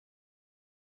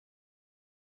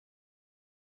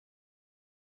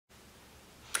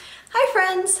Hi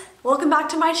friends! Welcome back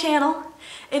to my channel.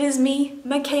 It is me,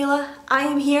 Michaela. I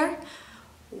am here.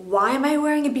 Why am I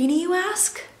wearing a beanie, you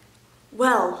ask?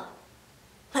 Well,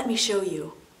 let me show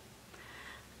you.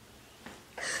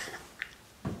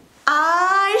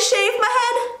 I shaved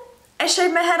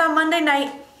my head on Monday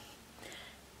night.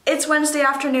 It's Wednesday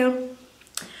afternoon.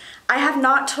 I have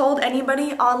not told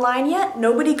anybody online yet.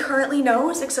 Nobody currently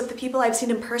knows except the people I've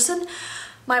seen in person.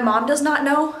 My mom does not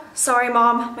know. Sorry,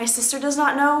 Mom. My sister does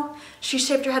not know. She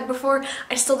shaved her head before.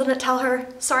 I still didn't tell her.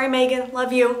 Sorry, Megan.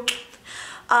 Love you.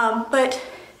 But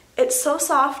it's so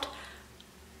soft.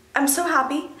 I'm so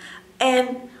happy.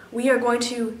 And we are going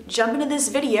to jump into this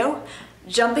video,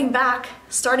 jumping back,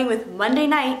 starting with Monday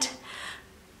night,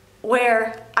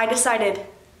 where I decided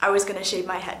I was gonna shave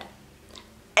my head.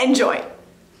 Enjoy.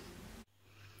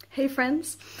 Hey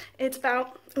friends, it's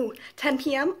about 10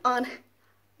 p.m. on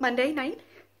Monday night,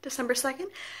 December 2nd,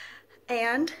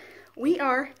 and we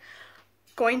are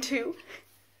going to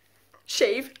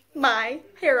shave my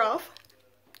hair off.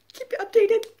 Keep you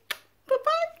updated.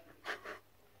 Bye-bye.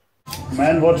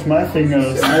 Man, watch my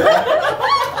fingers.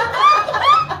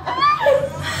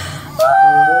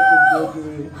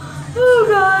 Oh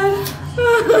god.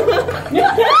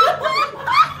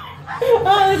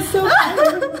 Oh, it's so funny.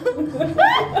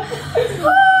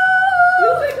 You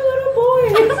look like a little boy.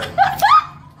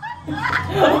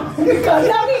 Come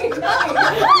down here, I'm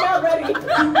not ready.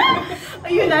 Are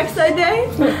you next that day?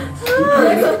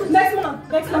 Next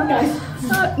month, guys.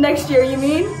 Next year, you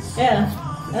mean? Yeah.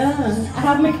 I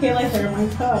have Michaela's hair on my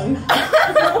tongue.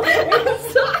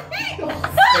 Sorry.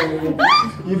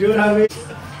 You do have it.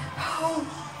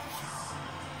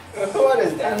 What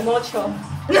is that? Mucho.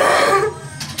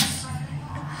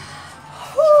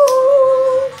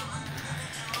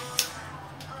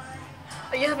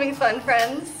 Are you having fun,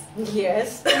 friends?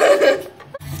 Yes. It's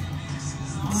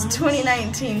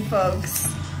 2019, folks.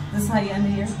 This is how you end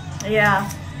the year? Yeah.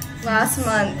 Last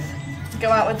month. Go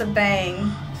out with a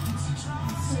bang.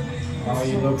 Oh,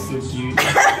 you look so cute.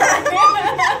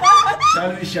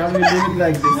 shall we do it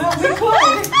like this? No, we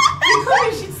could.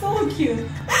 She's so cute.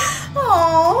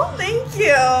 Oh, thank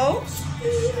you.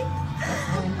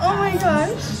 Oh my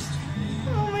gosh.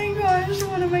 Oh my gosh,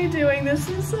 what am I doing? This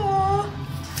is so...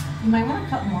 You might want to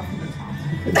cut more from the top.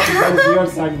 Because your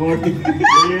side working.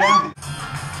 Yeah.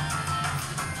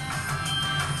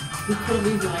 We could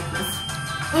leave you like this.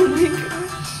 Oh my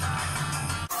gosh.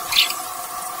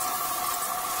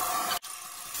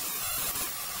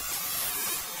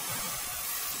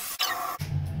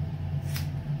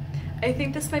 I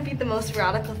think this might be the most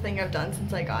radical thing I've done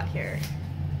since I got here.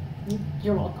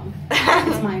 You're welcome.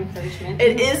 It's my encouragement.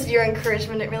 It is your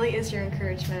encouragement. It really is your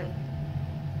encouragement.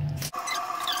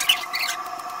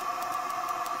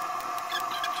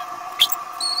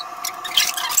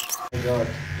 Oh my god,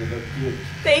 you look cute.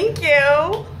 Thank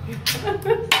you.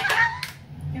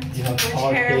 You have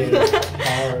hard hair.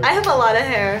 Hard. I have a lot of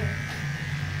hair.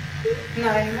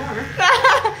 Not anymore.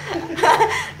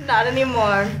 Not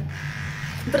anymore.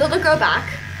 But it'll grow back.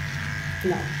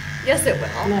 No. Yes, it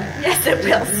will. No. Yes, it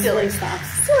will. Silly. Stops.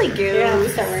 Silly goose. Yeah, we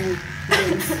start wearing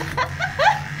wigs.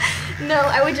 No,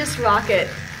 I would just rock it.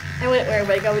 I wouldn't wear a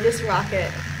wig. I would just rock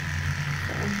it.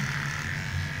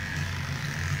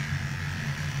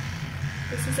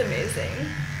 This is amazing.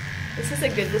 This is a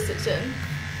good decision.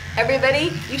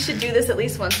 Everybody, you should do this at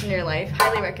least once in your life.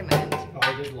 Highly recommend.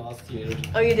 I did last year.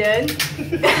 Oh, you did?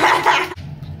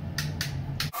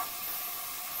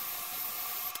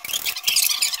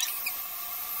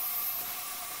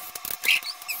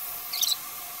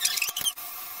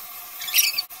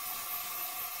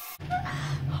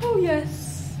 Oh,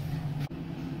 yes.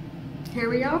 Here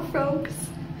we are, folks.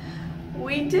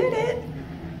 We did it.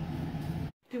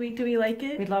 Do we like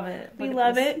it? We love it. We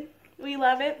love it. We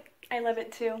love it. I love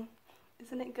it too.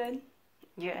 Isn't it good?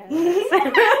 Yes.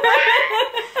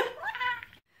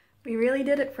 We really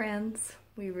did it, friends.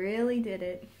 We really did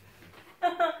it.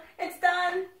 It's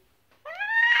done.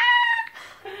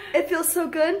 It feels so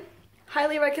good.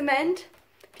 Highly recommend.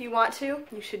 If you want to,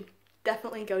 you should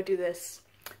definitely go do this.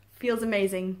 Feels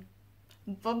amazing.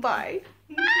 Bye-bye.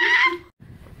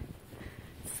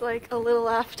 It's like a little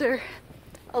after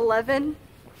 11.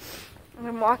 And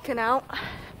I'm walking out,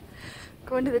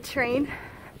 going to the train,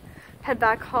 head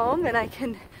back home, and I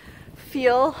can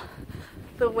feel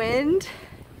the wind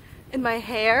in my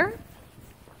hair,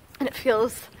 and it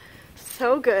feels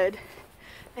so good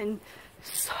and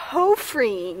so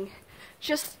freeing.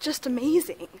 Just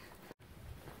amazing.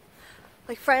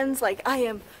 Like, friends, like, I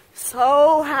am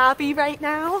so happy right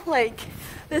now. Like,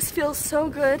 this feels so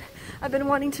good. I've been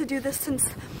wanting to do this since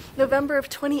November of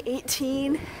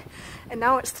 2018, and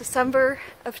now it's December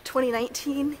of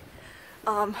 2019.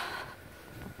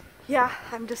 Yeah,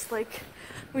 I'm just like,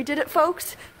 we did it,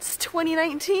 folks. It's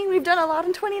 2019. We've done a lot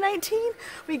in 2019.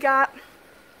 We got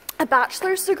a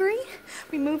bachelor's degree.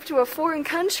 We moved to a foreign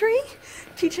country,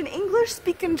 teaching English,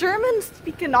 speaking German,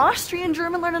 speaking Austrian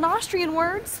German, learning Austrian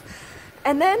words.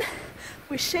 And then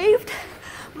we shaved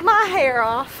my hair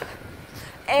off.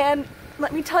 And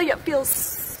let me tell you, it feels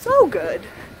so good.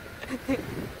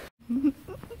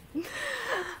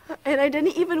 And I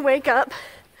didn't even wake up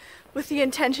with the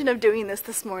intention of doing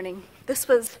this morning. This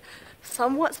was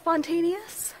somewhat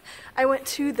spontaneous. I went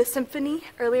to the symphony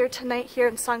earlier tonight here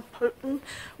in St. Pölten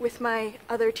with my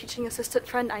other teaching assistant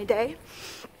friend Haide,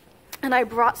 and I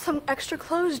brought some extra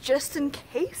clothes just in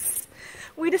case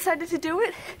we decided to do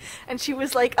it. And she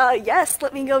was like, yes,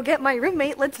 let me go get my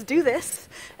roommate, let's do this.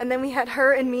 And then we had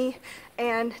her and me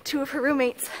and two of her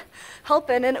roommates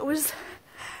helping, and it was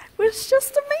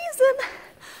just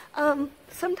amazing.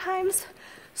 Sometimes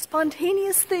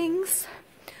spontaneous things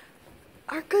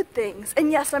are good things.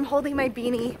 And yes, I'm holding my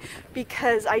beanie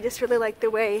because I just really like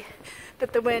the way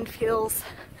that the wind feels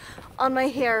on my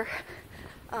hair.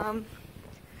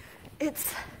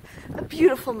 It's a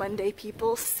beautiful Monday,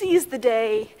 people. Seize the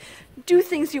day. Do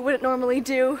things you wouldn't normally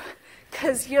do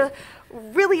because you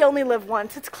really only live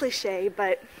once. It's cliche,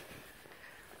 but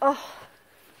oh.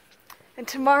 And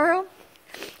tomorrow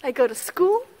I go to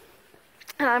school,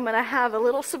 and I'm gonna have a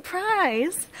little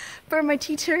surprise for my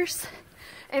teachers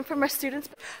and for my students.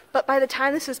 But by the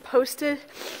time this is posted,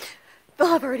 they'll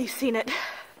have already seen it.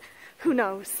 Who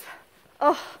knows?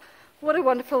 Oh, what a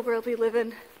wonderful world we live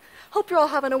in. Hope you're all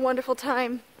having a wonderful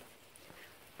time.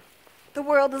 The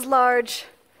world is large.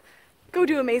 Go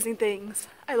do amazing things.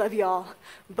 I love y'all.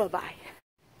 Bye-bye.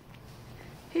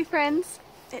 Hey friends,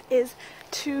 it is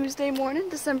Tuesday morning,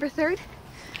 December 3rd.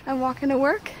 I'm walking to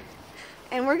work,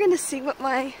 and we're gonna see what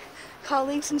my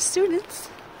colleagues and students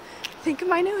think of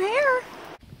my new hair.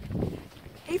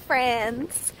 Hey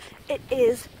friends, it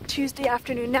is Tuesday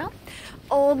afternoon now,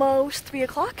 almost 3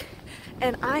 o'clock,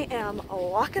 and I am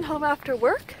walking home after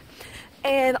work,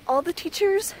 and all the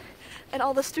teachers and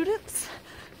all the students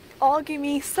all gave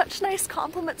me such nice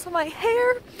compliments on my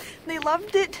hair. They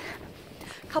loved it.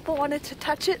 A couple wanted to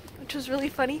touch it, which was really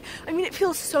funny. I mean, it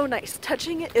feels so nice.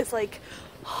 Touching it is like,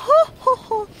 ho, ho,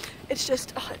 ho. It's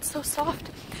just, oh, it's so soft.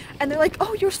 And they're like,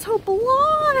 oh, you're so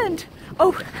blonde.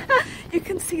 Oh, you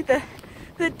can see the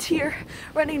tear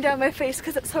running down my face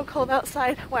because it's so cold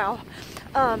outside. Wow.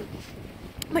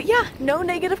 But yeah, no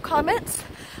negative comments,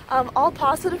 all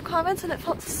positive comments, and it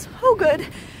felt so good.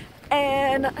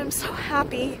 And I'm so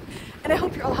happy. And I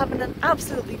hope you're all having an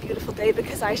absolutely beautiful day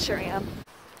because I sure am.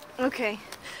 Okay,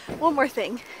 one more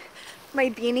thing. My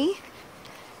beanie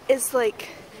is like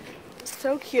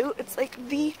so cute. It's like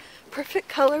the perfect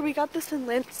color. We got this in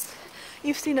Linz.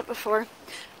 You've seen it before.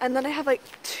 And then I have like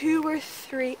 2 or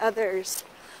 3 others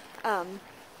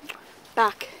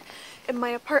back in my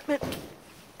apartment.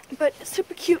 But it's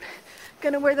super cute.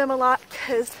 Gonna wear them a lot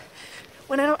because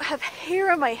when I don't have hair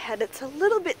on my head, it's a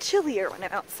little bit chillier when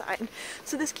I'm outside.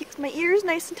 So this keeps my ears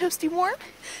nice and toasty warm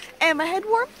and my head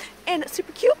warm, and it's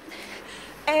super cute.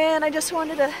 And I just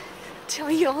wanted to tell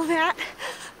you all that.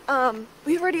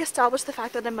 We've already established the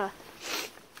fact that I'm a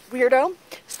weirdo,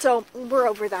 so we're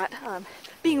over that.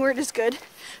 Being weird is good.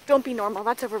 Don't be normal.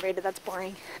 That's overrated. That's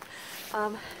boring.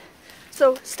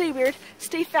 So stay weird.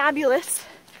 Stay fabulous.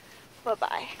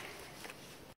 Bye-bye.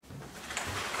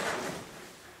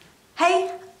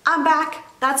 Hey, I'm back.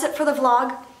 That's it for the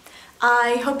vlog.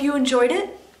 I hope you enjoyed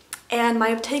it. And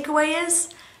my takeaway is,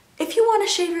 if you want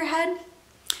to shave your head,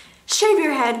 shave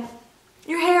your head.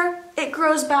 Your hair, it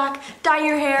grows back. Dye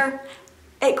your hair,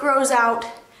 it grows out.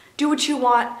 Do what you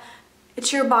want.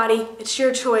 It's your body, it's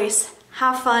your choice.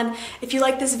 Have fun. If you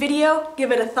like this video,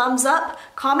 give it a thumbs up.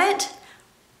 Comment,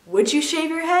 would you shave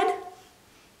your head?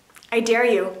 I dare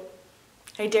you.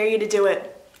 I dare you to do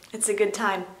it. It's a good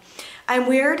time. I'm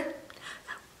weird.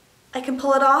 I can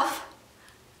pull it off.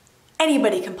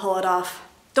 Anybody can pull it off.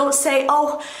 Don't say,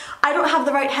 oh, I don't have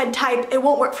the right head type, it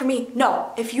won't work for me.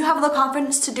 No, if you have the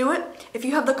confidence to do it, if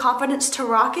you have the confidence to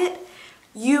rock it,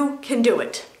 you can do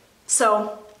it.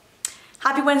 So,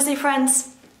 happy Wednesday,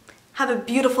 friends. Have a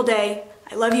beautiful day.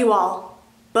 I love you all.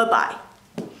 Bye-bye.